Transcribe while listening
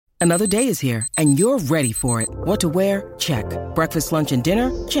Another day is here, and you're ready for it. What to wear? Check. Breakfast, lunch, and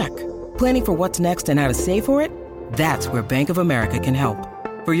dinner? Check. Planning for what's next and how to save for it? That's where Bank of America can help.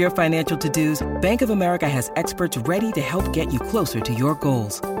 For your financial to-dos, Bank of America has experts ready to help get you closer to your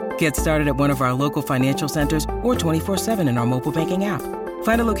goals. Get started at one of our local financial centers or 24/7 in our mobile banking app.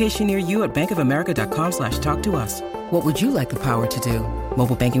 Find a location near you at bankofamerica.com/talktous. What would you like the power to do?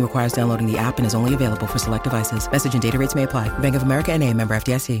 Mobile banking requires downloading the app and is only available for select devices. Message and data rates may apply. Bank of America N.A., member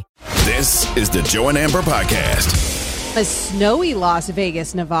FDIC. This is the Joe and Amber Podcast. A snowy Las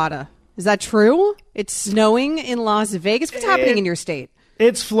Vegas, Nevada. Is that true? It's snowing in Las Vegas? What's happening in your state?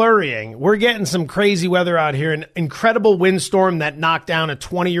 It's flurrying. We're getting some crazy weather out here. An incredible windstorm that knocked down a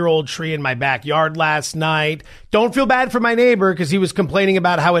 20-year-old tree in my backyard last night. Don't feel bad for my neighbor because he was complaining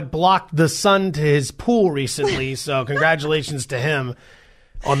about how it blocked the sun to his pool recently. So congratulations to him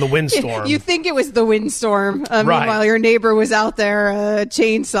on the windstorm. You think it was the windstorm. Right. Meanwhile, your neighbor was out there,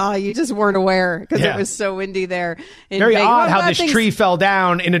 chainsaw. You just weren't aware because it was so windy there. Very odd how this tree fell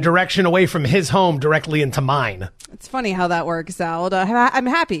down in a direction away from his home directly into mine. It's funny how that works out. I'm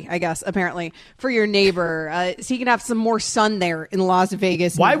happy, I guess, apparently, for your neighbor. So he can have some more sun there in Las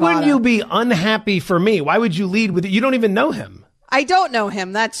Vegas, Why Nevada. wouldn't you be unhappy for me? Why would you lead with it? You don't even know him. I don't know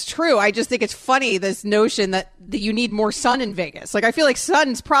him. That's true. I just think it's funny, this notion that you need more sun in Vegas. Like, I feel like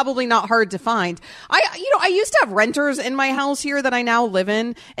sun's probably not hard to find. I used to have renters in my house here that I now live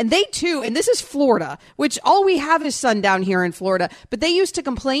in, and they too, and this is Florida, which all we have is sun down here in Florida, but they used to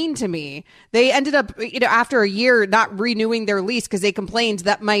complain to me. They ended up, after a year not renewing their lease because they complained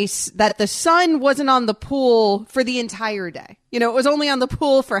that that the sun wasn't on the pool for the entire day. It was only on the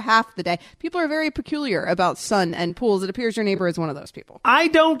pool for half the day. People are very peculiar about sun and pools. It appears your neighbor is one of those people. I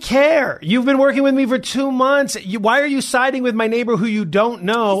don't care. You've been working with me for 2 months. Why are you siding with my neighbor who you don't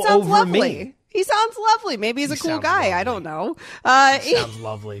know over lovely. me? He sounds lovely. Maybe he's a cool guy. Lovely. I don't know. He sounds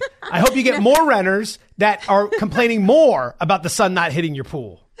lovely. I hope you get more renters that are complaining more about the sun not hitting your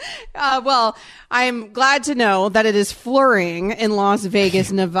pool. Well, I'm glad to know that it is flurrying in Las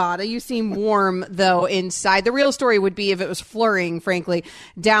Vegas, Nevada. You seem warm, though, inside. The real story would be if it was flurrying, frankly,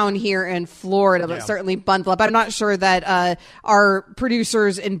 down here in Florida, but certainly bundle up. I'm not sure that our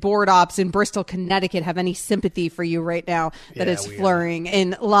producers and board ops in Bristol, Connecticut have any sympathy for you right now that it's flurrying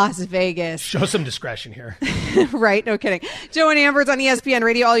in Las Vegas. Show some discretion here. Right? No kidding. Joe and Amber's on ESPN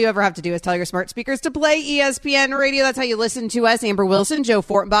Radio. All you ever have to do is tell your smart speakers to play ESPN Radio. That's how you listen to us. Amber Wilson, Joe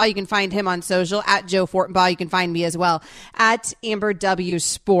Fortenbaugh. You can find him on social at Joe Fortenbaugh. You can find me as well at Amber W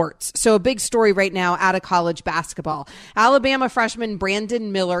Sports. So a big story right now out of college basketball. Alabama freshman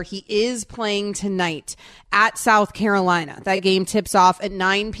Brandon Miller, he is playing tonight at South Carolina. That game tips off at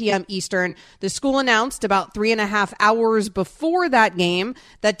 9 p.m. Eastern. The school announced about 3.5 hours before that game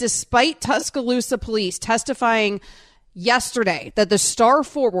that despite Tuscaloosa police testifying yesterday that the star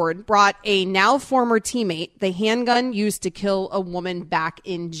forward brought a now former teammate the handgun used to kill a woman back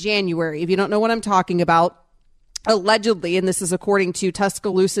in January. If you don't know what I'm talking about, allegedly, and this is according to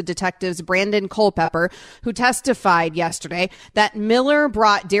Tuscaloosa detectives Brandon Culpepper, who testified yesterday, that Miller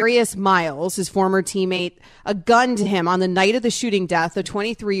brought Darius Miles, his former teammate, a gun to him on the night of the shooting death of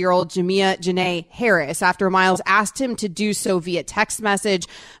 23-year-old Jamia Janae Harris after Miles asked him to do so via text message.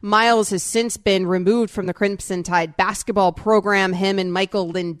 Miles has since been removed from the Crimson Tide basketball program. Him and Michael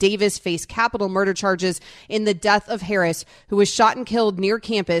Lynn Davis face capital murder charges in the death of Harris, who was shot and killed near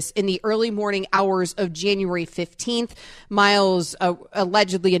campus in the early morning hours of January 15th. Miles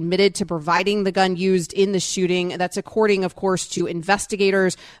allegedly admitted to providing the gun used in the shooting. That's according, of course, to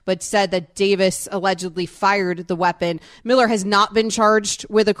investigators, but said that Davis allegedly fired the weapon. Miller has not been charged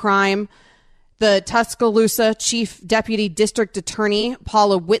with a crime. The Tuscaloosa Chief Deputy District Attorney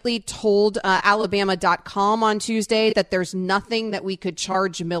Paula Whitley told Alabama.com on Tuesday that there's nothing that we could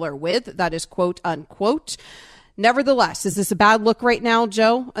charge Miller with. That is quote unquote. Nevertheless, is this a bad look right now,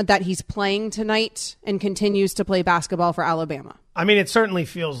 Joe, that he's playing tonight and continues to play basketball for Alabama? I mean, it certainly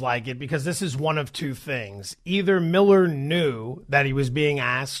feels like it because this is one of two things. Either Miller knew that he was being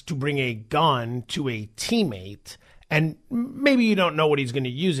asked to bring a gun to a teammate, and maybe you don't know what he's going to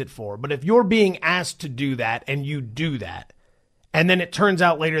use it for, but if you're being asked to do that and you do that, and then it turns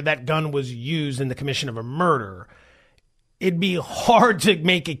out later that gun was used in the commission of a murder, it'd be hard to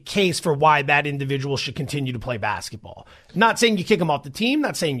make a case for why that individual should continue to play basketball. Not saying you kick him off the team,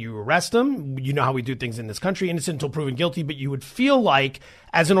 not saying you arrest him. You know how we do things in this country, innocent until proven guilty, but you would feel like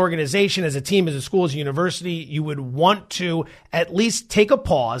as an organization, as a team, as a school, as a university, you would want to at least take a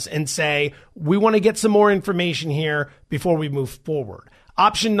pause and say, we want to get some more information here before we move forward.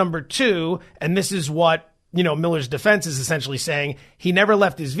 Option number two, and this is what Miller's defense is essentially saying he never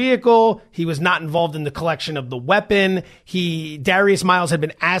left his vehicle. He was not involved in the collection of the weapon. Darius Miles had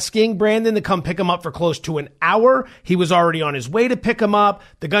been asking Brandon to come pick him up for close to an hour. He was already on his way to pick him up.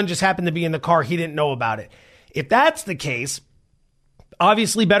 The gun just happened to be in the car. He didn't know about it. If that's the case,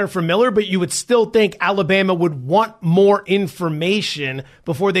 obviously better for Miller, but you would still think Alabama would want more information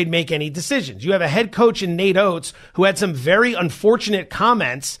before they'd make any decisions. You have a head coach in Nate Oates who had some very unfortunate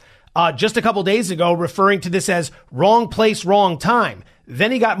comments just a couple days ago referring to this as wrong place, wrong time.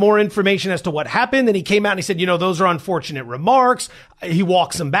 Then he got more information as to what happened, and he came out and he said, those are unfortunate remarks. He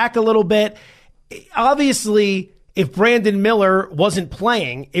walks them back a little bit. Obviously, if Brandon Miller wasn't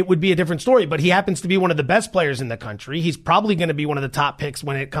playing, it would be a different story, but he happens to be one of the best players in the country. He's probably going to be one of the top picks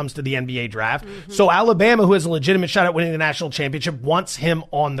when it comes to the NBA draft. Mm-hmm. So Alabama, who has a legitimate shot at winning the national championship, wants him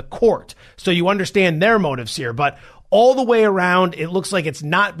on the court. So you understand their motives here, but all the way around, it looks like it's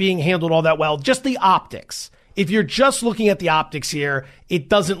not being handled all that well. Just the optics. If you're just looking at the optics here, it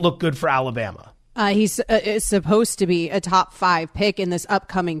doesn't look good for Alabama. He's supposed to be a top 5 pick in this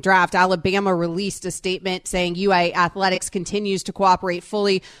upcoming draft. Alabama released a statement saying UA Athletics continues to cooperate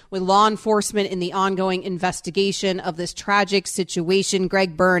fully with law enforcement in the ongoing investigation of this tragic situation.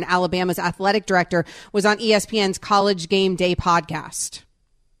 Greg Byrne, Alabama's athletic director, was on ESPN's College Game Day podcast.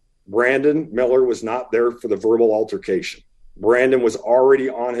 Brandon Miller was not there for the verbal altercation. Brandon was already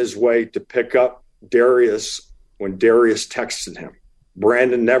on his way to pick up Darius when Darius texted him.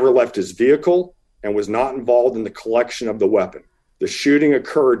 Brandon never left his vehicle and was not involved in the collection of the weapon. The shooting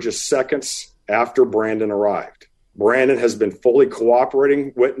occurred just seconds after Brandon arrived. Brandon has been fully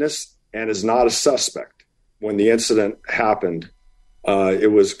cooperating witness and is not a suspect. When the incident happened,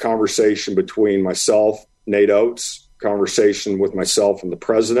 it was conversation between myself, Nate Oates, conversation with myself and the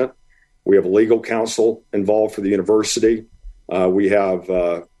president. We have legal counsel involved for the university. We have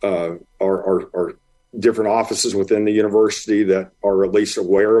our different offices within the university that are at least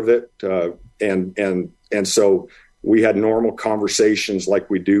aware of it. And so we had normal conversations like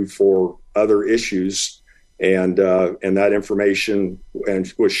we do for other issues. And that information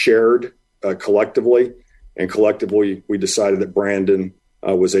was shared collectively. And collectively, we decided that Brandon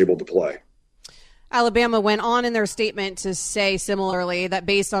was able to play. Alabama went on in their statement to say similarly that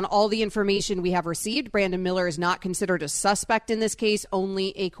based on all the information we have received, Brandon Miller is not considered a suspect in this case,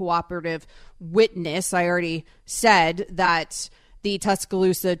 only a cooperative witness. I already said that the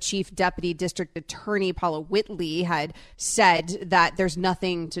Tuscaloosa Chief Deputy District Attorney Paula Whitley had said that there's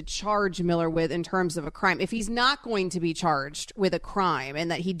nothing to charge Miller with in terms of a crime. If he's not going to be charged with a crime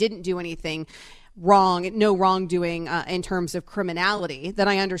and that he didn't do anything wrong, no wrongdoing in terms of criminality, then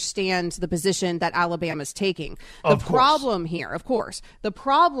I understand the position that Alabama's taking. The problem here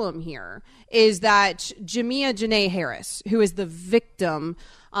is that Jamia Janae Harris, who is the victim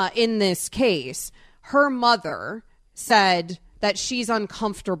in this case, her mother said that she's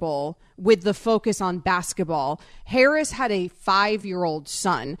uncomfortable with the focus on basketball. Harris had a 5-year-old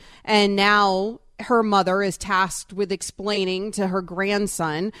son, and now her mother is tasked with explaining to her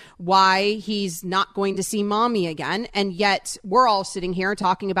grandson why he's not going to see mommy again. And yet we're all sitting here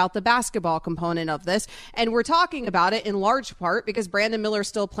talking about the basketball component of this. And we're talking about it in large part because Brandon Miller is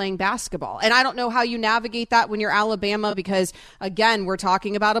still playing basketball. And I don't know how you navigate that when you're Alabama, because again, we're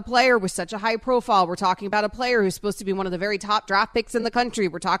talking about a player with such a high profile. We're talking about a player who's supposed to be one of the very top draft picks in the country.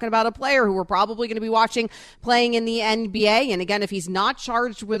 We're talking about a player who we're probably going to be watching playing in the NBA. And again, if he's not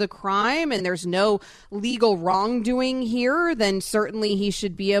charged with a crime and there's no legal wrongdoing here, then certainly he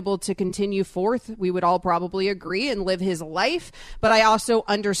should be able to continue forth. We would all probably agree and live his life. But I also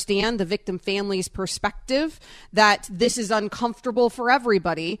understand the victim family's perspective that this is uncomfortable for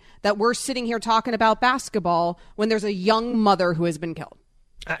everybody, that we're sitting here talking about basketball when there's a young mother who has been killed.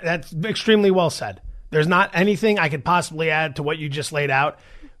 That's extremely well said. There's not anything I could possibly add to what you just laid out.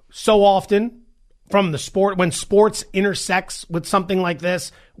 So often, from the sport, when sports intersects with something like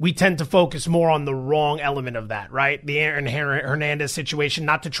this, we tend to focus more on the wrong element of that, right? The Aaron Hernandez situation,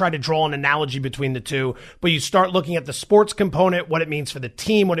 not to try to draw an analogy between the two, but you start looking at the sports component, what it means for the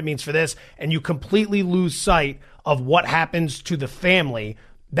team, what it means for this, and you completely lose sight of what happens to the family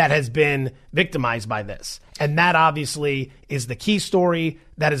that has been victimized by this. And that obviously is the key story.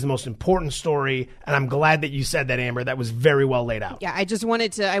 That is the most important story. And I'm glad that you said that, Amber. That was very well laid out. Yeah,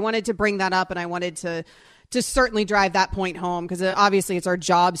 I wanted to bring that up, and I wanted to certainly drive that point home, because obviously it's our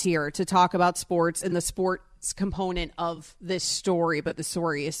jobs here to talk about sports and the sports component of this story, but the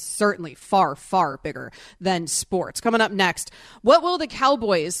story is certainly far, far bigger than sports. Coming up next, what will the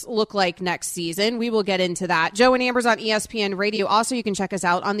Cowboys look like next season? We will get into that. Joe and Amber's on ESPN Radio. Also, you can check us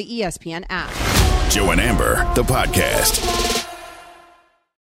out on the ESPN app. Joe and Amber, the podcast.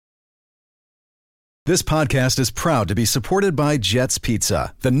 This podcast is proud to be supported by Jets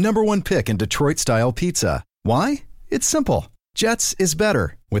Pizza, the #1 pick in Detroit-style pizza. Why? It's simple. Jets is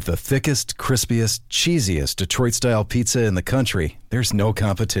better. With the thickest, crispiest, cheesiest Detroit-style pizza in the country, there's no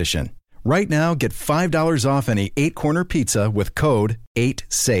competition. Right now, get $5 off any 8-corner pizza with code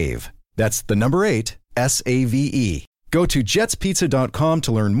 8SAVE. That's the number 8, SAVE. Go to jetspizza.com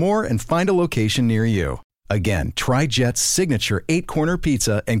to learn more and find a location near you. Again, try Jet's signature 8-corner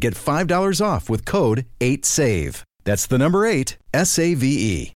pizza and get $5 off with code 8SAVE. That's the number 8,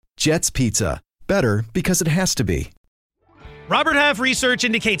 SAVE. Jet's Pizza. Better because it has to be. Robert Half research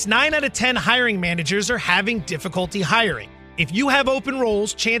indicates 9 out of 10 hiring managers are having difficulty hiring. If you have open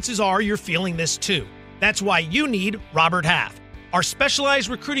roles, chances are you're feeling this too. That's why you need Robert Half. Our specialized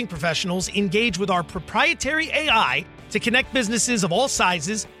recruiting professionals engage with our proprietary AI to connect businesses of all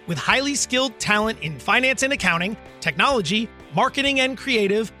sizes with highly skilled talent in finance and accounting, technology, marketing and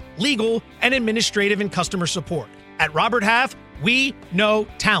creative, legal, and administrative and customer support. At Robert Half, we know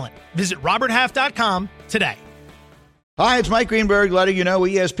talent. Visit roberthalf.com today. Hi, it's Mike Greenberg letting you know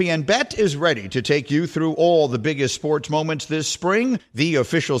ESPN Bet is ready to take you through all the biggest sports moments this spring. The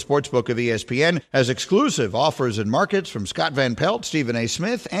official sportsbook of ESPN has exclusive offers and markets from Scott Van Pelt, Stephen A.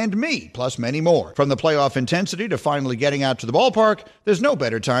 Smith, and me, plus many more. From the playoff intensity to finally getting out to the ballpark, there's no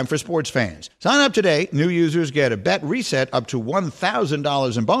better time for sports fans. Sign up today. New users get a bet reset up to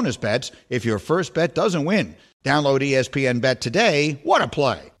 $1,000 in bonus bets if your first bet doesn't win. Download ESPN Bet today. What a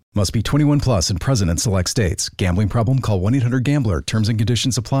play. Must be 21 plus and present in select states. Gambling problem? Call 1-800-GAMBLER. Terms and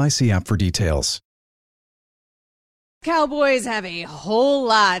conditions apply. See app for details. Cowboys have a whole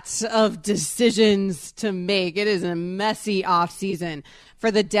lot of decisions to make. It is a messy offseason for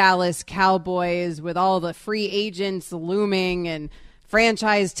the Dallas Cowboys with all the free agents looming and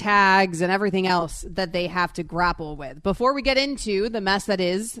franchise tags and everything else that they have to grapple with. Before we get into the mess that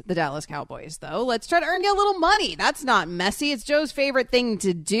is the Dallas Cowboys, though, let's try to earn you a little money. That's not messy. It's Joe's favorite thing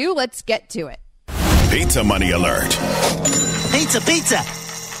to do. Let's get to it. Pizza money alert. Pizza, pizza.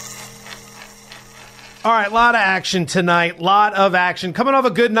 All right, a lot of action tonight. Lot of action. Coming off a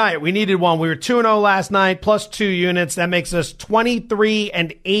good night. We needed one. We were 2-0 last night, plus 2 units. That makes us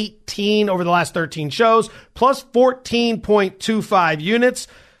 23-18 over the last 13 shows, plus 14.25 units.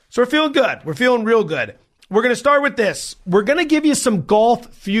 So we're feeling good. We're feeling real good. We're going to start with this. We're going to give you some golf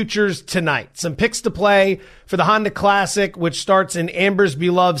futures tonight. Some picks to play for the Honda Classic, which starts in Amber's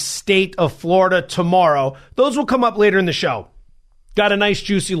beloved state of Florida tomorrow. Those will come up later in the show. Got a nice,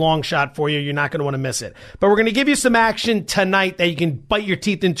 juicy long shot for you. You're not going to want to miss it. But we're going to give you some action tonight that you can bite your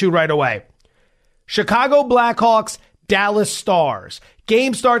teeth into right away. Chicago Blackhawks, Dallas Stars.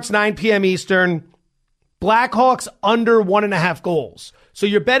 Game starts 9 p.m. Eastern. Blackhawks under 1.5 goals. So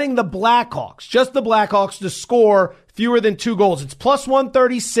you're betting the Blackhawks, just the Blackhawks, to score fewer than 2 goals. It's plus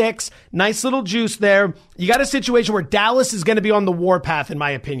 136. Nice little juice there. You got a situation where Dallas is going to be on the warpath, in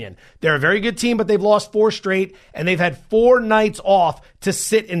my opinion. They're a very good team, but they've lost 4 straight, and they've had 4 nights off to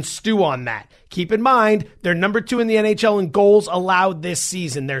sit and stew on that. Keep in mind, they're number 2 in the NHL in goals allowed this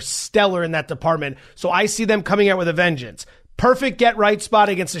season. They're stellar in that department. So I see them coming out with a vengeance. Perfect get-right spot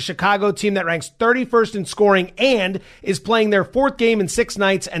against a Chicago team that ranks 31st in scoring and is playing their 4th game in 6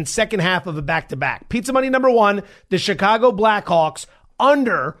 nights and second half of a back-to-back. Pizza money number 1, the Chicago Blackhawks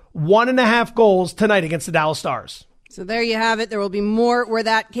under 1.5 goals tonight against the Dallas Stars. So there you have it. There will be more where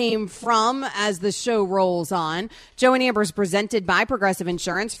that came from as the show rolls on. Joe and Amber is presented by Progressive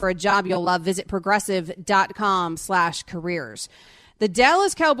Insurance. For a job you'll love, visit progressive.com/careers. The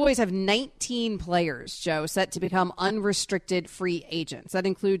Dallas Cowboys have 19 players, Joe, set to become unrestricted free agents. That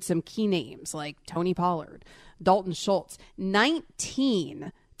includes some key names like Tony Pollard, Dalton Schultz.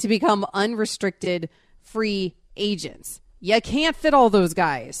 19 to become unrestricted free agents. You can't fit all those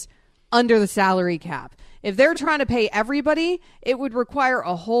guys under the salary cap. If they're trying to pay everybody, it would require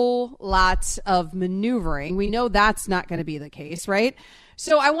a whole lot of maneuvering. We know that's not going to be the case, right?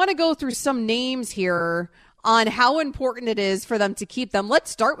 So I want to go through some names here on how important it is for them to keep them. Let's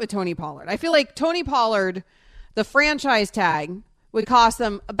start with Tony Pollard. I feel like Tony Pollard, the franchise tag, would cost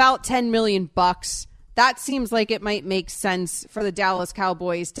them about $10 million. That seems like it might make sense for the Dallas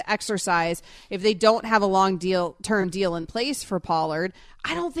Cowboys to exercise if they don't have a long-term deal in place for Pollard.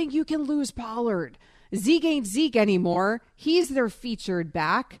 I don't think you can lose Pollard. Zeke ain't Zeke anymore. He's their featured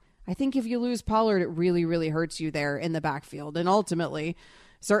back. I think if you lose Pollard, it really, really hurts you there in the backfield, and ultimately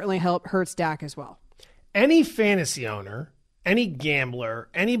certainly hurts Dak as well. Any fantasy owner, any gambler,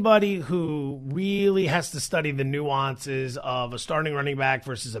 anybody who really has to study the nuances of a starting running back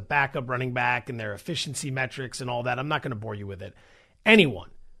versus a backup running back and their efficiency metrics and all that, I'm not going to bore you with it. Anyone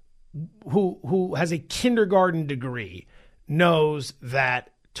who has a kindergarten degree knows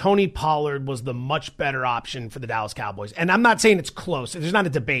that Tony Pollard was the much better option for the Dallas Cowboys. And I'm not saying it's close. There's not a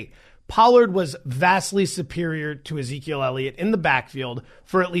debate. Pollard was vastly superior to Ezekiel Elliott in the backfield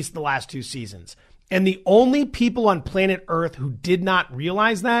for at least the last 2 seasons. And the only people on planet Earth who did not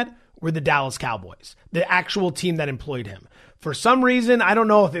realize that were the Dallas Cowboys, the actual team that employed him. For some reason, I don't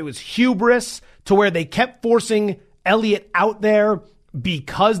know if it was hubris to where they kept forcing Elliott out there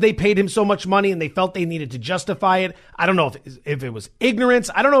because they paid him so much money and they felt they needed to justify it. I don't know if it was ignorance.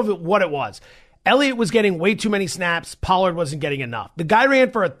 I don't know what it was. Elliott was getting way too many snaps. Pollard wasn't getting enough. The guy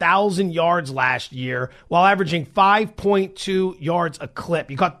ran for 1,000 yards last year while averaging 5.2 yards a clip.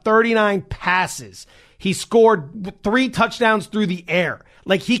 He caught 39 passes. He scored 3 touchdowns through the air.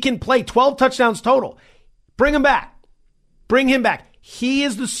 Like, he can play 12 touchdowns total. Bring him back. Bring him back. He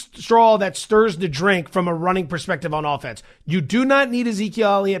is the straw that stirs the drink from a running perspective on offense. You do not need Ezekiel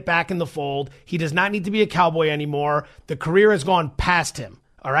Elliott back in the fold. He does not need to be a Cowboy anymore. The career has gone past him.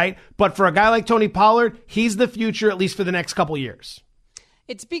 All right. But for a guy like Tony Pollard, he's the future, at least for the next couple years.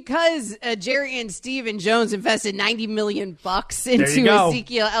 It's because Jerry and Stephen Jones invested $90 million into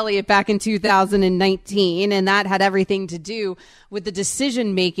Ezekiel Elliott back in 2019, and that had everything to do with the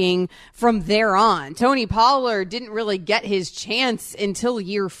decision making from there on. Tony Pollard didn't really get his chance until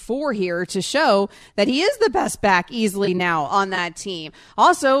year 4 here to show that he is the best back easily now on that team.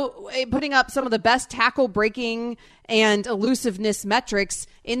 Also, putting up some of the best tackle breaking and elusiveness metrics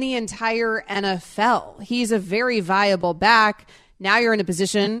in the entire NFL. He's a very viable back. Now you're in a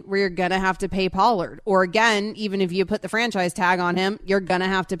position where you're going to have to pay Pollard. Or again, even if you put the franchise tag on him, you're going to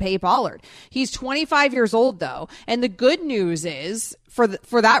have to pay Pollard. He's 25 years old, though. And the good news is, for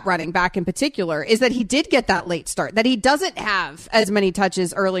that running back in particular, is that he did get that late start, that he doesn't have as many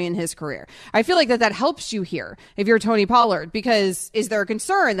touches early in his career. I feel like that helps you here if you're Tony Pollard, because is there a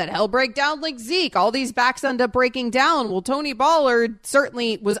concern that he'll break down like Zeke? All these backs end up breaking down. Well, Tony Pollard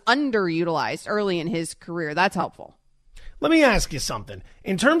certainly was underutilized early in his career. That's helpful. Let me ask you something.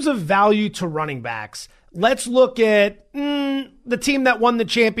 In terms of value to running backs, let's look at the team that won the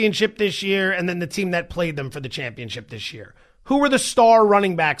championship this year and then the team that played them for the championship this year. Who were the star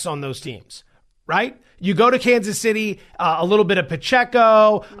running backs on those teams, right? You go to Kansas City, a little bit of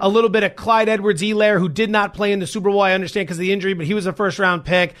Pacheco, a little bit of Clyde Edwards-Helaire, who did not play in the Super Bowl, I understand, because of the injury, but he was a first-round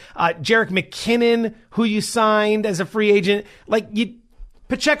pick. Jerick McKinnon, who you signed as a free agent.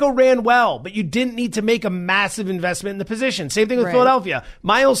 Pacheco ran well, but you didn't need to make a massive investment in the position. Same thing with Philadelphia.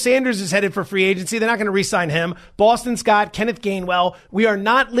 Miles Sanders is headed for free agency. They're not going to re-sign him. Boston Scott, Kenneth Gainwell. We are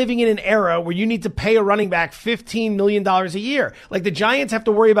not living in an era where you need to pay a running back $15 million a year. Like, the Giants have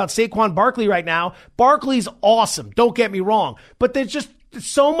to worry about Saquon Barkley right now. Barkley's awesome. Don't get me wrong. But there's just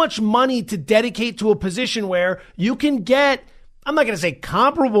so much money to dedicate to a position where you can get, I'm not going to say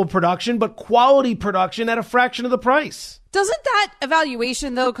comparable production, but quality production at a fraction of the price. Doesn't that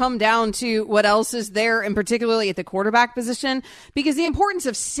evaluation, though, come down to what else is there, and particularly at the quarterback position? Because the importance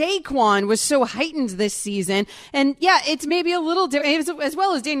of Saquon was so heightened this season. And yeah, it's maybe a little different, as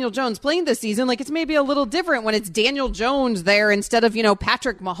well as Daniel Jones playing this season. Like, it's maybe a little different when it's Daniel Jones there instead of,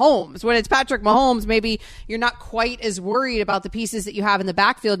 Patrick Mahomes. When it's Patrick Mahomes, maybe you're not quite as worried about the pieces that you have in the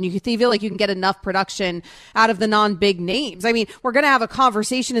backfield, and you feel like you can get enough production out of the non-big names. I mean, we're going to have a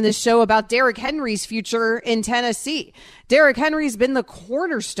conversation in this show about Derrick Henry's future in Tennessee. Derrick Henry's been the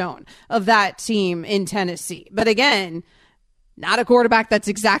cornerstone of that team in Tennessee. But again, not a quarterback that's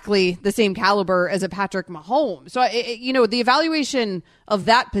exactly the same caliber as a Patrick Mahomes. So, the evaluation of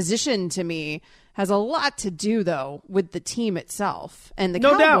that position to me has a lot to do, though, with the team itself. And the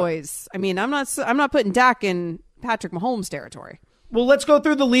Cowboys, I mean, I'm not putting Dak in Patrick Mahomes territory. Well, let's go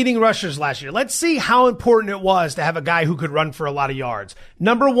through the leading rushers last year. Let's see how important it was to have a guy who could run for a lot of yards.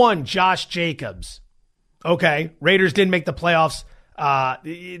 Number 1, Josh Jacobs. Okay, Raiders didn't make the playoffs.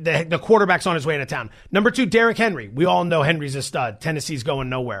 The quarterback's on his way out of town. Number 2, Derrick Henry. We all know Henry's a stud. Tennessee's going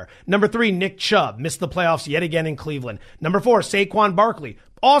nowhere. Number 3, Nick Chubb. Missed the playoffs yet again in Cleveland. Number 4, Saquon Barkley.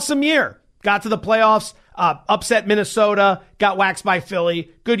 Awesome year. Got to the playoffs. Upset Minnesota, got waxed by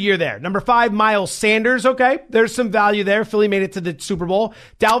Philly. Good year there. Number 5, Miles Sanders. Okay, there's some value there. Philly made it to the Super Bowl.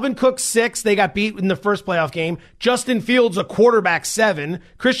 Dalvin Cook 6. They got beat in the first playoff game. Justin Fields, a quarterback, 7.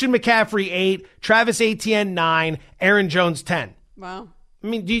 Christian McCaffrey 8. Travis Etienne 9. Aaron Jones 10. Wow. I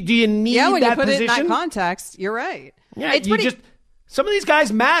mean, do you need that position? Yeah, when you put it in that context, you're right. Yeah, some of these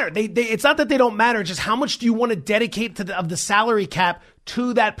guys matter. It's not that they don't matter. It's just how much do you want to dedicate of the salary cap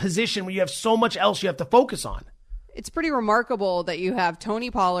to that position when you have so much else you have to focus on? It's pretty remarkable that you have Tony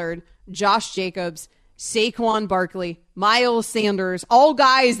Pollard, Josh Jacobs, Saquon Barkley, Miles Sanders, all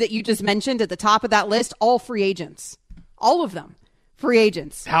guys that you just mentioned at the top of that list, all free agents. All of them free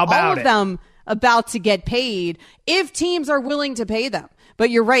agents. How about all of them about to get paid if teams are willing to pay them. But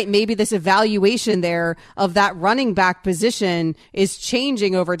you're right. Maybe this evaluation there of that running back position is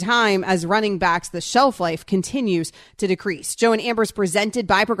changing over time as running backs, the shelf life continues to decrease. Joe and Amber's presented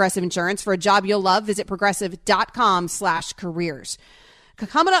by Progressive Insurance. For a job you'll love, visit progressive.com/careers.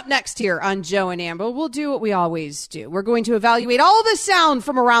 Coming up next here on Joe and Amber, we'll do what we always do. We're going to evaluate all the sound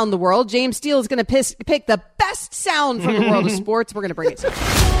from around the world. James Steele is going to pick the best sound from the world of sports. We're going to bring it to you.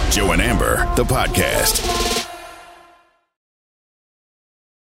 Joe and Amber, the podcast.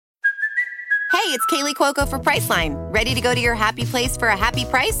 Hey, it's Kaylee Cuoco for Priceline. Ready to go to your happy place for a happy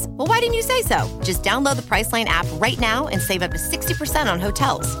price? Well, why didn't you say so? Just download the Priceline app right now and save up to 60% on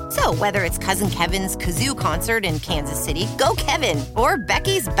hotels. So whether it's Cousin Kevin's Kazoo Concert in Kansas City, go Kevin, or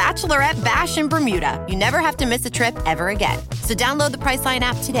Becky's Bachelorette Bash in Bermuda, you never have to miss a trip ever again. So download the Priceline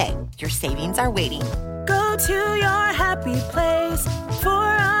app today. Your savings are waiting. Go to your happy place for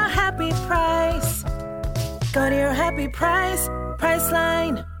a happy price. Go to your happy price,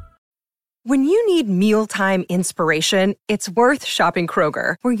 Priceline. When you need mealtime inspiration, it's worth shopping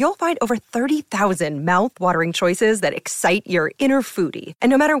Kroger, where you'll find over 30,000 mouth-watering choices that excite your inner foodie. And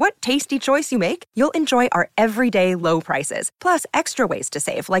no matter what tasty choice you make, you'll enjoy our everyday low prices, plus extra ways to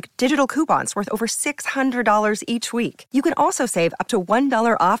save, like digital coupons worth over $600 each week. You can also save up to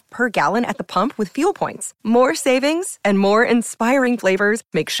 $1 off per gallon at the pump with fuel points. More savings and more inspiring flavors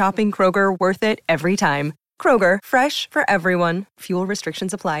make shopping Kroger worth it every time. Kroger, fresh for everyone. Fuel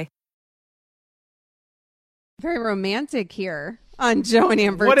restrictions apply. Very romantic here on Joe and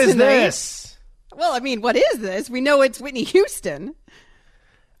Amber. What is tonight. this? Well, I mean, what is this? We know it's Whitney Houston.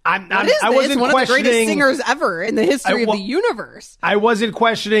 I wasn't one questioning of the greatest singers ever in the history of the universe. I wasn't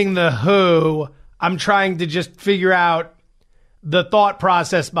questioning the who. I'm trying to just figure out the thought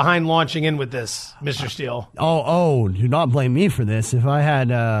process behind launching in with this, Mr. Steele. Do not blame me for this. If I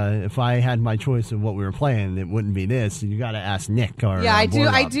had my choice of what we were playing, it wouldn't be this. You got to ask Nick. I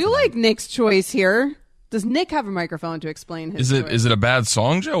do like Nick's choice here. Does Nick have a microphone to explain his choice? Is it a bad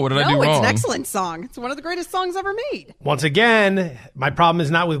song, Joe? What did I do wrong? No, it's an excellent song. It's one of the greatest songs ever made. Once again, my problem is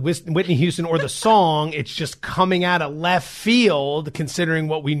not with Whitney Houston or the song. It's just coming out of left field, considering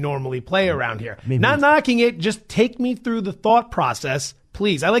what we normally play around here. Not knocking it. Just take me through the thought process,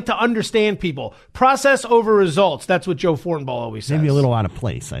 please. I like to understand people. Process over results. That's what Joe Fortenbaugh always says. Maybe a little out of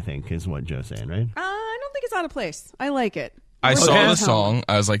place, I think, is what Joe's saying, right? I don't think it's out of place. I like it. I saw the song.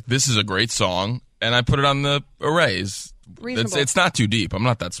 I was like, this is a great song. And I put it on the arrays. It's not too deep. I'm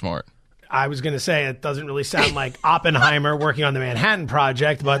not that smart. I was going to say it doesn't really sound like Oppenheimer working on the Manhattan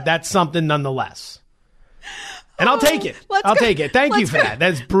Project, but that's something nonetheless. And I'll take it. I'll take it. Thank you for that.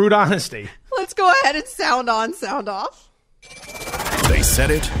 That's brute honesty. Let's go ahead and sound on, sound off. They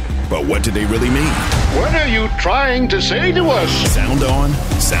said it, but what did they really mean? What are you trying to say to us? Sound on,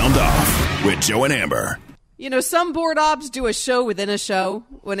 sound off with Joe and Amber. You know, some board ops do a show within a show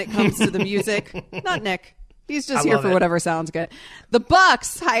when it comes to the music. Not Nick. He's just here for whatever sounds good. The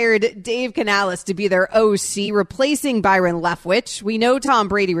Bucks hired Dave Canales to be their OC, replacing Byron Leftwich. We know Tom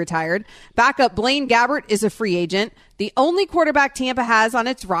Brady retired. Backup Blaine Gabbert is a free agent. The only quarterback Tampa has on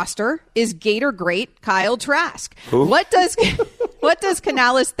its roster is Gator great Kyle Trask. Who? What does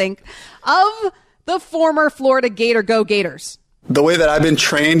Canales think of the former Florida Gator? Go Gators. The way that I've been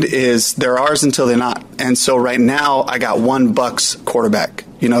trained is they're ours until they're not. And so right now I got one Bucks quarterback.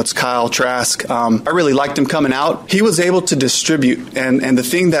 You know, it's Kyle Trask. I really liked him coming out. He was able to distribute. And the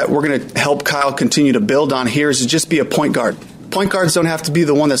thing that we're going to help Kyle continue to build on here is to just be a point guard. Point guards don't have to be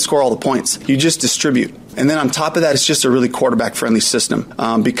the one that score all the points. You just distribute. And then on top of that, it's just a really quarterback-friendly system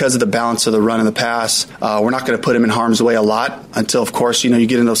because of the balance of the run and the pass. We're not going to put him in harm's way a lot until, of course, you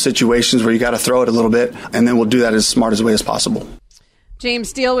get in those situations where you got to throw it a little bit, and then we'll do that as smart as way as possible. James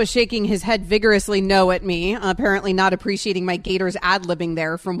Steele was shaking his head vigorously no at me, apparently not appreciating my Gators ad-libbing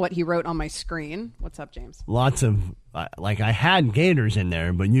there from what he wrote on my screen. What's up, James? Lots of, I had Gators in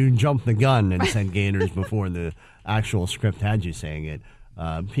there, but you jumped the gun and said Gators before the actual script had you saying it.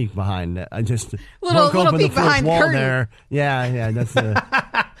 Peek behind, just little open peek the fourth behind wall the curtain. there. Yeah, that's the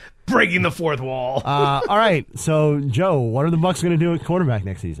breaking the fourth wall. All right, so Joe, what are the Bucks going to do at quarterback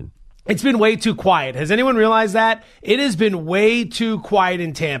next season? It's been way too quiet. Has anyone realized that? It has been way too quiet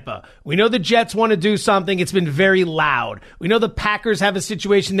in Tampa. We know the Jets want to do something. It's been very loud. We know the Packers have a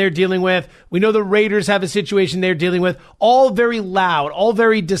situation they're dealing with. We know the Raiders have a situation they're dealing with. All very loud, all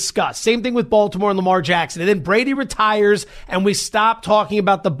very discussed. Same thing with Baltimore and Lamar Jackson. And then Brady retires and we stop talking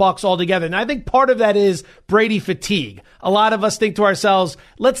about the Bucs altogether. And I think part of that is Brady fatigue. A lot of us think to ourselves,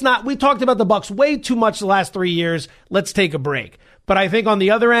 we talked about the Bucs way too much the last 3 years. Let's take a break. But I think on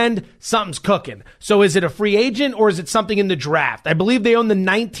the other end, something's cooking. So is it a free agent or is it something in the draft? I believe they own the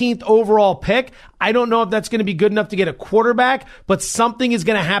 19th overall pick. I don't know if that's going to be good enough to get a quarterback, but something is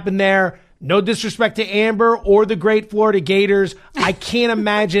going to happen there. No disrespect to Amber or the great Florida Gators. I can't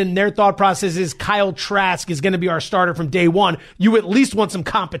imagine their thought process is Kyle Trask is going to be our starter from day one. You at least want some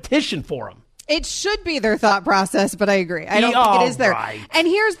competition for him. It should be their thought process, but I agree. I don't think it is there. Right. And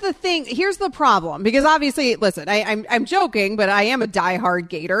here's the thing. Here's the problem. Because obviously, listen, I'm joking, but I am a diehard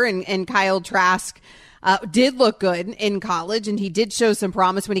Gator, and Kyle Trask did look good in college, and he did show some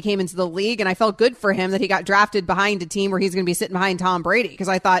promise when he came into the league, and I felt good for him that he got drafted behind a team where he's going to be sitting behind Tom Brady, because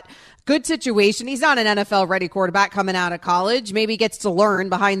I thought, good situation. He's not an NFL-ready quarterback coming out of college. Maybe he gets to learn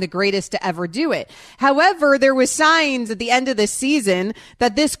behind the greatest to ever do it. However, there was signs at the end of this season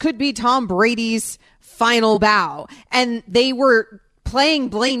that this could be Tom Brady's final bow, and they were playing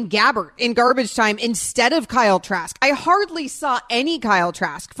Blaine Gabbert in garbage time instead of Kyle Trask. I hardly saw any Kyle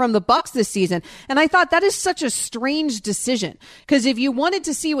Trask from the Bucs this season, and I thought that is such a strange decision, because if you wanted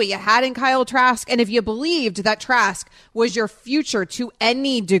to see what you had in Kyle Trask, and if you believed that Trask was your future to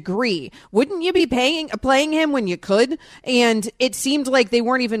any degree, wouldn't you be playing him when you could? And it seemed like they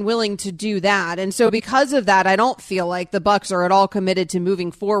weren't even willing to do that, and so because of that, I don't feel like the Bucs are at all committed to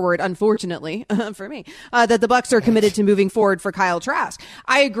moving forward, unfortunately, for me, that the Bucs are committed to moving forward for Kyle Trask.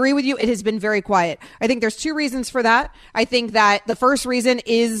 I agree with you. It has been very quiet. I think there's two reasons for that. I think that the first reason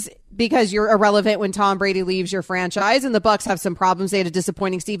is because you're irrelevant when Tom Brady leaves your franchise, and the Bucs have some problems. They had a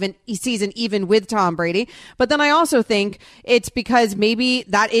disappointing season even with Tom Brady. But then I also think it's because maybe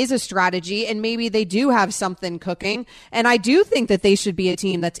that is a strategy, and maybe they do have something cooking. And I do think that they should be a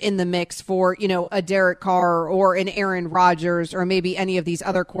team that's in the mix for, a Derek Carr or an Aaron Rodgers or maybe any of these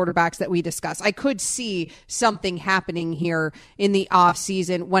other quarterbacks that we discuss. I could see something happening here in the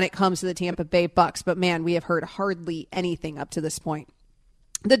offseason when it comes to the Tampa Bay Bucs. But man, we have heard hardly anything up to this point.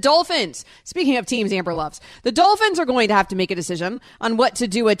 The Dolphins, speaking of teams Amber loves, the Dolphins are going to have to make a decision on what to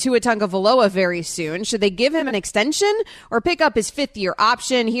do with Tua Tagovailoa very soon. Should they give him an extension or pick up his fifth-year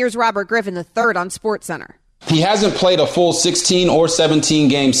option? Here's Robert Griffin III on SportsCenter. He hasn't played a full 16 or 17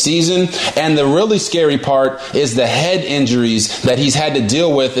 game season, and the really scary part is the head injuries that he's had to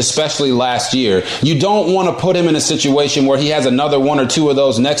deal with, especially last year. You don't want to put him in a situation where he has another one or two of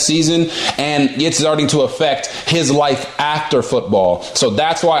those next season, and it's starting to affect his life after football. So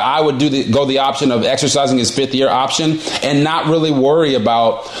that's why I would go the option of exercising his fifth-year option and not really worry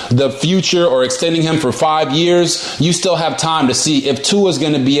about the future or extending him for 5 years. You still have time to see if Tua is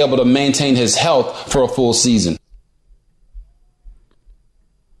going to be able to maintain his health for a full season.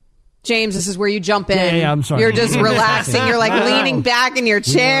 James, this is where you jump in. Yeah, I'm sorry. You're just relaxing. You're like leaning back in your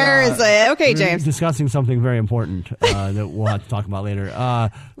chair. It's like, okay, James. Discussing something very important that we'll have to talk about later.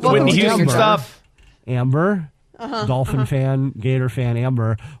 Whitney Houston stuff. Amber, Dolphin fan, Gator fan,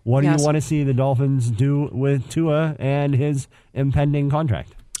 Amber. What do you want to see the Dolphins do with Tua and his impending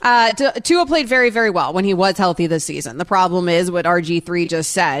contract? Tua played very, very well when he was healthy this season. The problem is what RG3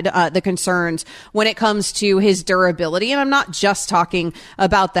 just said, the concerns when it comes to his durability. And I'm not just talking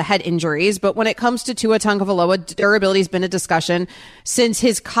about the head injuries, but when it comes to Tua Tagovailoa, durability has been a discussion since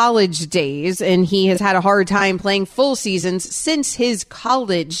his college days. And he has had a hard time playing full seasons since his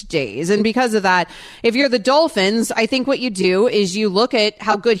college days. And because of that, if you're the Dolphins, I think what you do is you look at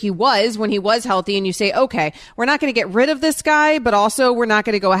how good he was when he was healthy and you say, okay, we're not going to get rid of this guy, but also we're not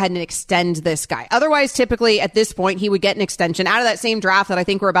going to go ahead and extend this guy. Otherwise, typically at this point, he would get an extension out of that same draft that I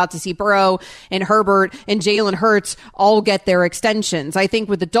think we're about to see Burrow and Herbert and Jalen Hurts all get their extensions. I think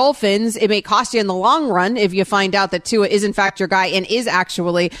with the Dolphins, it may cost you in the long run if you find out that Tua is in fact your guy and is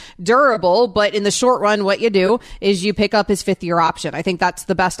actually durable. But in the short run, what you do is you pick up his fifth-year option. I think that's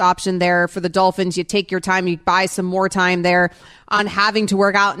the best option there for the Dolphins. You take your time, you buy some more time there on having to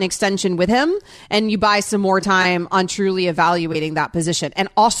work out an extension with him, and you buy some more time on truly evaluating that position. And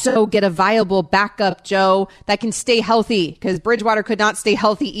also get a viable backup, Joe, that can stay healthy, because Bridgewater could not stay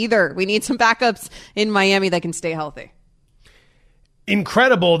healthy either. We need some backups in Miami that can stay healthy.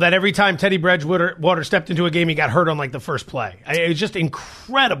 Incredible that every time Teddy Bridgewater stepped into a game, he got hurt on like the first play. It was just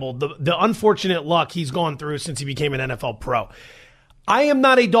incredible, the unfortunate luck he's gone through since he became an NFL pro. I am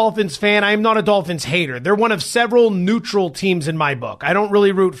not a Dolphins fan. I am not a Dolphins hater. They're one of several neutral teams in my book. I don't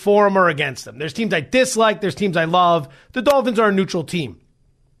really root for them or against them. There's teams I dislike. There's teams I love. The Dolphins are a neutral team.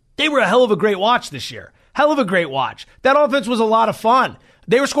 They were a hell of a great watch this year. Hell of a great watch. That offense was a lot of fun.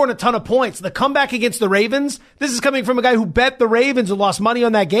 They were scoring a ton of points. The comeback against the Ravens, this is coming from a guy who bet the Ravens and lost money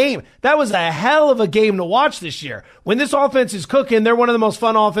on that game. That was a hell of a game to watch this year. When this offense is cooking, they're one of the most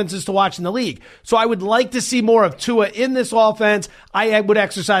fun offenses to watch in the league. So I would like to see more of Tua in this offense. I would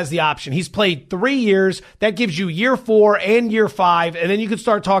exercise the option. He's played 3 years. That gives you year 4 and year 5, and then you can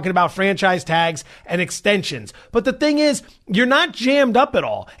start talking about franchise tags and extensions. But the thing is, you're not jammed up at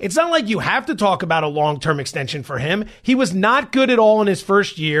all. It's not like you have to talk about a long-term extension for him. He was not good at all in his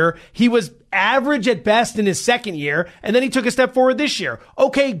first year. He was average at best in his second year, and then he took a step forward this year.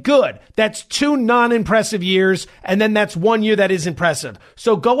 Okay, good. That's 2 non-impressive years, and then that's 1 year that is impressive.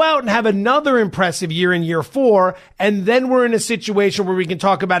 So go out and have another impressive year in year 4, and then we're in a situation where we can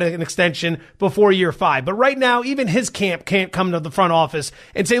talk about an extension before year 5. But right now, even his camp can't come to the front office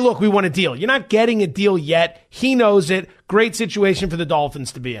and say, look, we want a deal. You're not getting a deal yet. He knows it. Great situation for the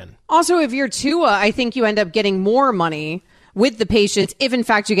Dolphins to be in. Also, if you're Tua, I think you end up getting more money with the Patriots if, in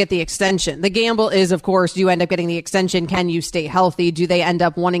fact, you get the extension. The gamble is, of course, do you end up getting the extension? Can you stay healthy? Do they end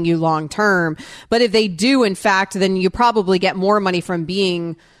up wanting you long term? But if they do, in fact, then you probably get more money from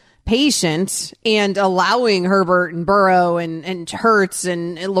being patient and allowing Herbert and Burrow and Hurts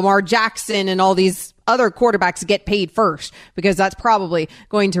and Lamar Jackson and all these other quarterbacks get paid first, because that's probably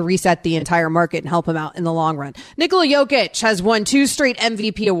going to reset the entire market and help him out in the long run. Nikola Jokic has won 2 straight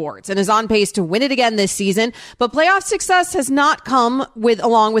MVP awards and is on pace to win it again this season, but playoff success has not come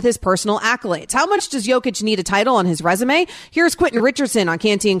along with his personal accolades. How much does Jokic need a title on his resume? Here's Quentin Richardson on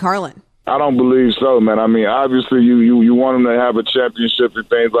Canty and Carlin. I don't believe so, man. I mean, obviously you want him to have a championship and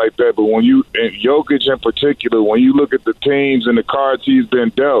things like that, but when you, and Jokic in particular, when you look at the teams and the cards he's been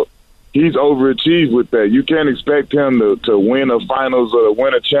dealt, he's overachieved with that. You can't expect him to win a finals or to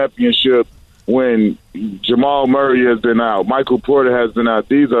win a championship when Jamal Murray has been out, Michael Porter has been out.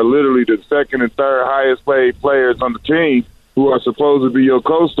 These are literally the second and third highest paid players on the team who are supposed to be your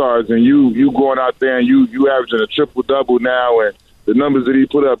co-stars, and you going out there and you averaging a triple-double now, and the numbers that he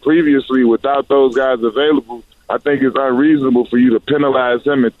put up previously without those guys available, I think it's unreasonable for you to penalize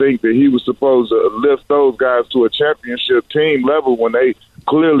him and think that he was supposed to lift those guys to a championship team level when they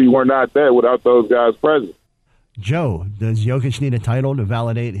clearly were not there without those guys present. Joe, does Jokic need a title to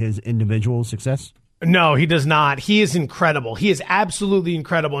validate his individual success? No, he does not. He is incredible. He is absolutely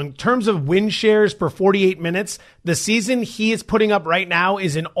incredible. In terms of win shares per 48 minutes, the season he is putting up right now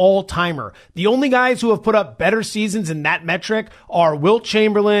is an all-timer. The only guys who have put up better seasons in that metric are Wilt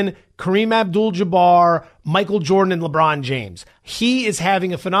Chamberlain, Kareem Abdul-Jabbar, Michael Jordan, and LeBron James. He is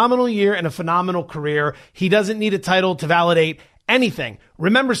having a phenomenal year and a phenomenal career. He doesn't need a title to validate anything.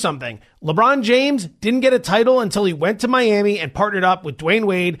 Remember something. LeBron James didn't get a title until he went to Miami and partnered up with Dwayne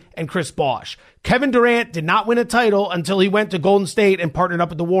Wade and Chris Bosh. Kevin Durant did not win a title until he went to Golden State and partnered up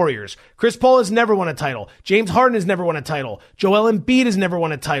with the Warriors. Chris Paul has never won a title. James Harden has never won a title. Joel Embiid has never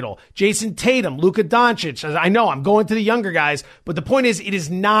won a title. Jason Tatum, Luka Doncic. I know I'm going to the younger guys, but the point is it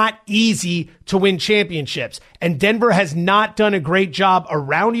is not easy to win championships. And Denver has not done a great job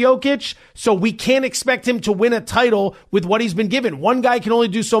around Jokic, so we can't expect him to win a title with what he's been given. One guy can only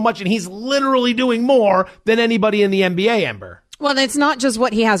do so much, and he's literally doing more than anybody in the NBA, Ember. Well, it's not just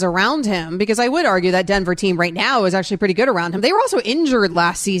what he has around him, because I would argue that Denver team right now is actually pretty good around him. They were also injured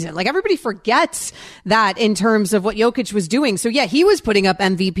last season. Like, everybody forgets that in terms of what Jokic was doing. So yeah, he was putting up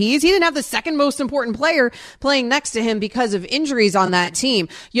MVPs. He didn't have the second most important player playing next to him because of injuries on that team.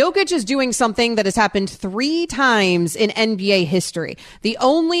 Jokic is doing something that has happened 3 times in NBA history. The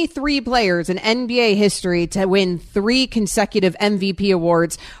only 3 players in NBA history to win 3 consecutive MVP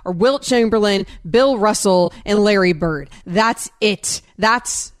awards are Wilt Chamberlain, Bill Russell, and Larry Bird. That's it.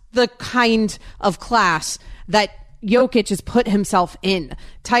 That's the kind of class that Jokic has put himself in.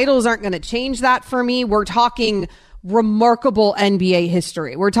 Titles aren't going to change that for me. We're talking remarkable NBA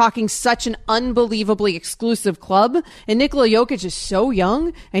history. We're talking such an unbelievably exclusive club, and Nikola Jokic is so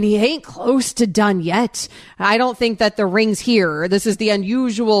young and he ain't close to done yet. I don't think that the rings here, this is the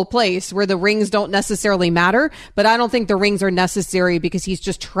unusual place where the rings don't necessarily matter, but I don't think the rings are necessary because he's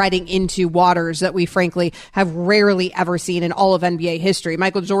just treading into waters that we frankly have rarely ever seen in all of NBA history.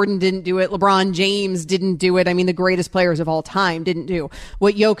 Michael Jordan didn't do it. LeBron James didn't do it. I mean, the greatest players of all time didn't do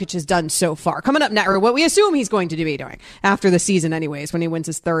what Jokic has done so far. Coming up next, or what we assume he's going to do doing after the season anyways, when he wins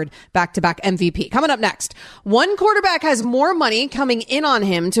his 3rd back-to-back MVP. Coming up next, one quarterback has more money coming in on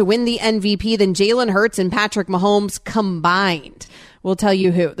him to win the MVP than Jalen Hurts and Patrick Mahomes combined. We'll tell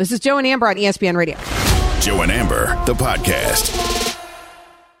you who. This is Joe and Amber on ESPN Radio. Joe and Amber, the podcast.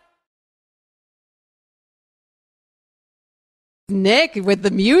 Nick with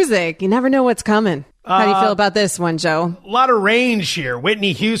the music. You never know what's coming. How do you feel about this one, Joe? A lot of range here.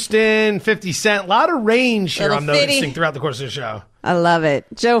 Whitney Houston, 50 Cent. A lot of range here I'm noticing throughout the course of the show. I love it.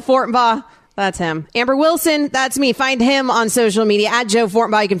 Joe Fortenbaugh. That's him. Amber Wilson, that's me. Find him on social media at Joe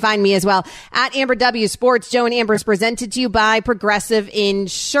Fortenbaugh. You can find me as well at Amber W Sports. Joe and Amber is presented to you by Progressive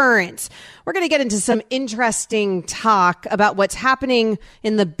Insurance. We're going to get into some interesting talk about what's happening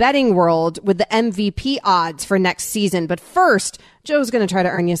in the betting world with the MVP odds for next season. But first, Joe's going to try to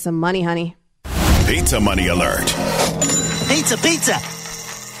earn you some money, honey. Pizza money alert. Pizza, pizza.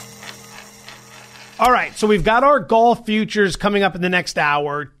 All right, so we've got our golf futures coming up in the next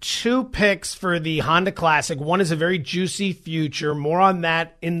hour. 2 picks for the Honda Classic. One is a very juicy future. More on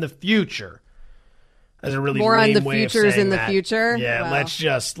that in the future. That's a really more lame on the way futures of saying in the that. future. Yeah,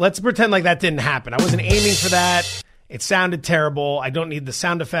 wow. let's pretend like that didn't happen. I wasn't aiming for that. It sounded terrible. I don't need the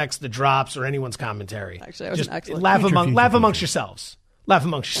sound effects, the drops, or anyone's commentary. Actually, that was just an excellent. laugh amongst yourselves. Laugh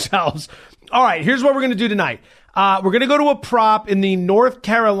amongst yourselves. All right, here's what we're going to do tonight. We're going to go to a prop in the North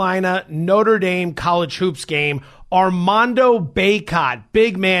Carolina Notre Dame college hoops game. Armando Bacot,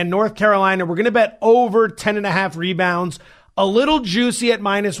 big man, North Carolina. We're going to bet over 10.5 rebounds. A little juicy at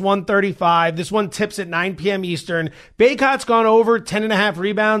minus 135. This one tips at 9 p.m. Eastern. Bacot's gone over 10.5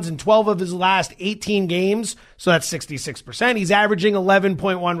 rebounds in 12 of his last 18 games. So that's 66%. He's averaging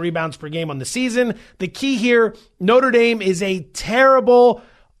 11.1 rebounds per game on the season. The key here, Notre Dame is a terrible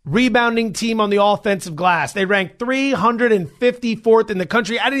rebounding team on the offensive glass. They ranked 354th in the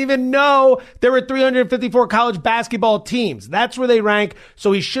country. I didn't even know there were 354 college basketball teams. That's where they rank.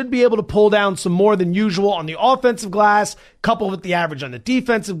 So he should be able to pull down some more than usual on the offensive glass, coupled with the average on the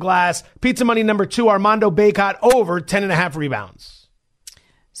defensive glass. Pizza money number 2, Armando Bacot over 10.5 rebounds.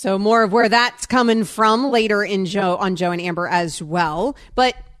 So more of where that's coming from later in Joe and Amber as well.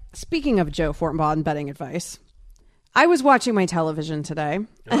 But speaking of Joe Fortenbaugh and betting advice, I was watching my television today,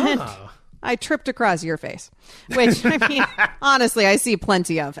 and I tripped across your face, which, I mean, honestly, I see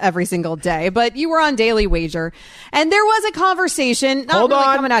plenty of every single day. But you were on Daily Wager, and there was a conversation, not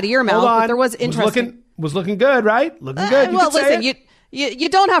coming out of your mouth, but there was interesting. Was looking good, right? Looking good. Well, listen, you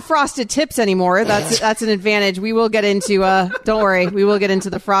don't have frosted tips anymore. That's an advantage. We will get into. Don't worry, we will get into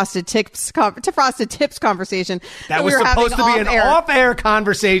the frosted tips conversation. That was supposed to be an off-air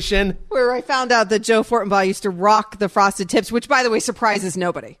conversation where I found out that Joe Fortenbaugh used to rock the frosted tips, which, by the way, surprises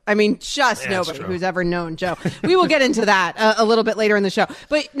nobody. I mean, just nobody who's ever known Joe. We will get into that a little bit later in the show.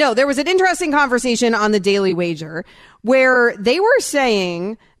 But no, there was an interesting conversation on the Daily Wager where they were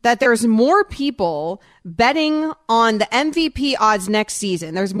saying that there's more people betting on the MVP odds next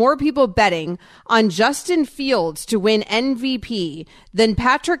season. There's more people betting on Justin Fields to win MVP than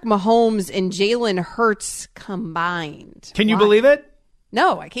Patrick Mahomes and Jalen Hurts combined. Can you believe it?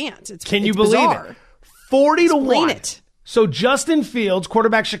 No, I can't. Can you believe bizarre. it? 40 to 1. It. So Justin Fields,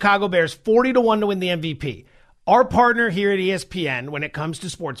 quarterback Chicago Bears, 40 to 1 to win the MVP. Our partner here at ESPN when it comes to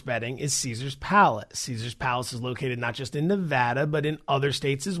sports betting is Caesars Palace. Caesars Palace is located not just in Nevada, but in other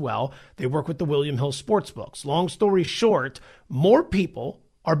states as well. They work with the William Hill Sportsbooks. Long story short, more people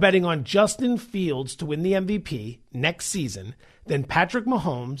are betting on Justin Fields to win the MVP next season than Patrick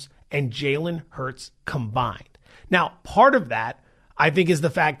Mahomes and Jalen Hurts combined. Now, part of that, I think, is the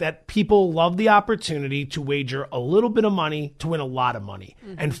fact that people love the opportunity to wager a little bit of money to win a lot of money.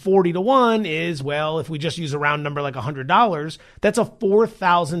 Mm-hmm. And 40 to 1 is, well, if we just use a round number like $100, that's a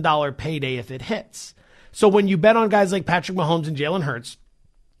 $4,000 payday if it hits. So when you bet on guys like Patrick Mahomes and Jalen Hurts,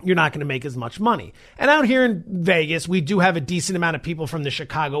 you're not going to make as much money. And out here in Vegas, we do have a decent amount of people from the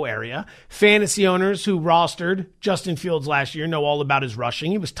Chicago area. Fantasy owners who rostered Justin Fields last year know all about his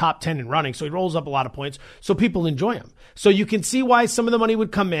rushing. He was top 10 in running, so he rolls up a lot of points. So people enjoy him. So you can see why some of the money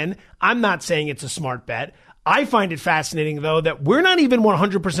would come in. I'm not saying it's a smart bet. I find it fascinating, though, that we're not even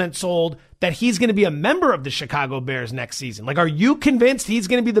 100% sold that he's going to be a member of the Chicago Bears next season. Like, are you convinced he's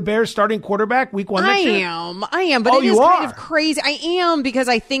going to be the Bears starting quarterback week 1 next year? I am, but it is kind of crazy. I am, because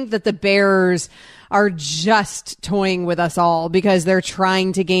I think that the Bears are just toying with us all because they're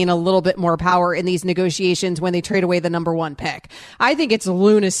trying to gain a little bit more power in these negotiations when they trade away the number 1 pick. I think it's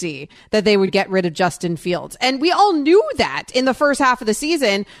lunacy that they would get rid of Justin Fields. And we all knew that in the first half of the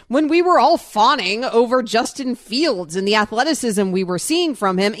season when we were all fawning over Justin Fields and the athleticism we were seeing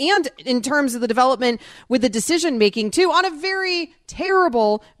from him, and in terms of the development with the decision making too, on a very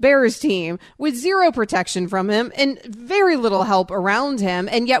terrible Bears team with zero protection from him and very little help around him.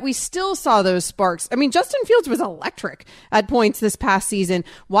 And yet we still saw those sparks. I mean, Justin Fields was electric at points this past season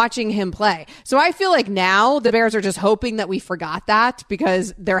watching him play. So I feel like now the Bears are just hoping that we forgot that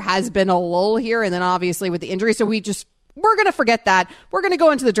because there has been a lull here. And then obviously with the injury. So we just we're going to forget that. We're going to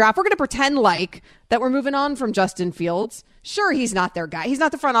go into the draft. We're going to pretend like that we're moving on from Justin Fields. Sure, he's not their guy. He's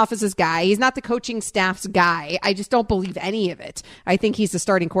not the front office's guy. He's not the coaching staff's guy. I just don't believe any of it. I think he's the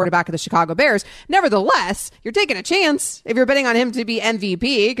starting quarterback of the Chicago Bears. Nevertheless, you're taking a chance if you're betting on him to be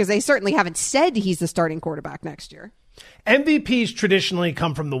MVP, because they certainly haven't said he's the starting quarterback next year. MVPs traditionally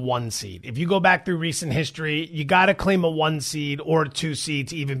come from the 1 seed. If you go back through recent history, you got to claim a 1 seed or a 2 seed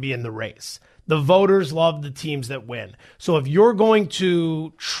to even be in the race. The voters love the teams that win. So if you're going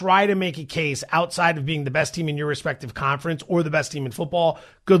to try to make a case outside of being the best team in your respective conference or the best team in football,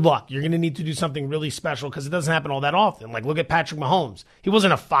 good luck. You're going to need to do something really special because it doesn't happen all that often. Like, look at Patrick Mahomes. He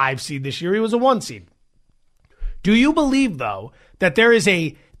wasn't a 5 seed this year. He was a 1 seed. Do you believe, though, that there is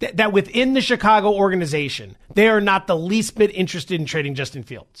that within the Chicago organization, they are not the least bit interested in trading Justin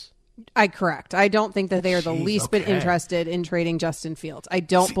Fields? Correct. I don't think that they are the least bit interested in trading Justin Fields. I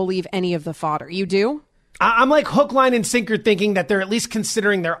don't believe any of the fodder. You do? I'm like hook, line, and sinker thinking that they're at least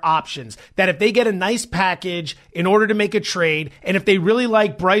considering their options. That if they get a nice package in order to make a trade, and if they really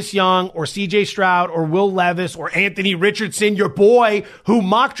like Bryce Young or CJ Stroud or Will Levis or Anthony Richardson, your boy, who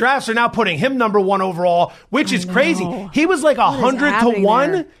mock drafts are now putting him number 1 overall, which is crazy. He was like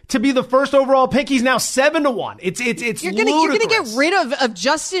 100-1 to be the first overall pick. He's now 7-1. It's you're gonna get rid of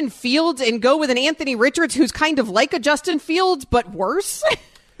Justin Fields and go with an Anthony Richards who's kind of like a Justin Fields but worse.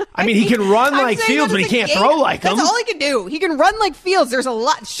 I mean, he can run like Fields, but he can't throw like him. That's all he can do. He can run like Fields. There's a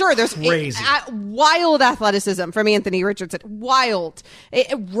lot. Sure, there's wild athleticism from Anthony Richardson. Wild.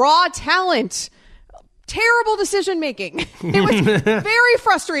 Raw talent. Terrible decision making. It was very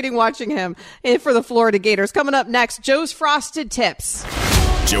frustrating watching him for the Florida Gators. Coming up next, Joe's Frosted Tips.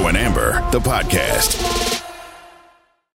 Joe and Amber, the podcast.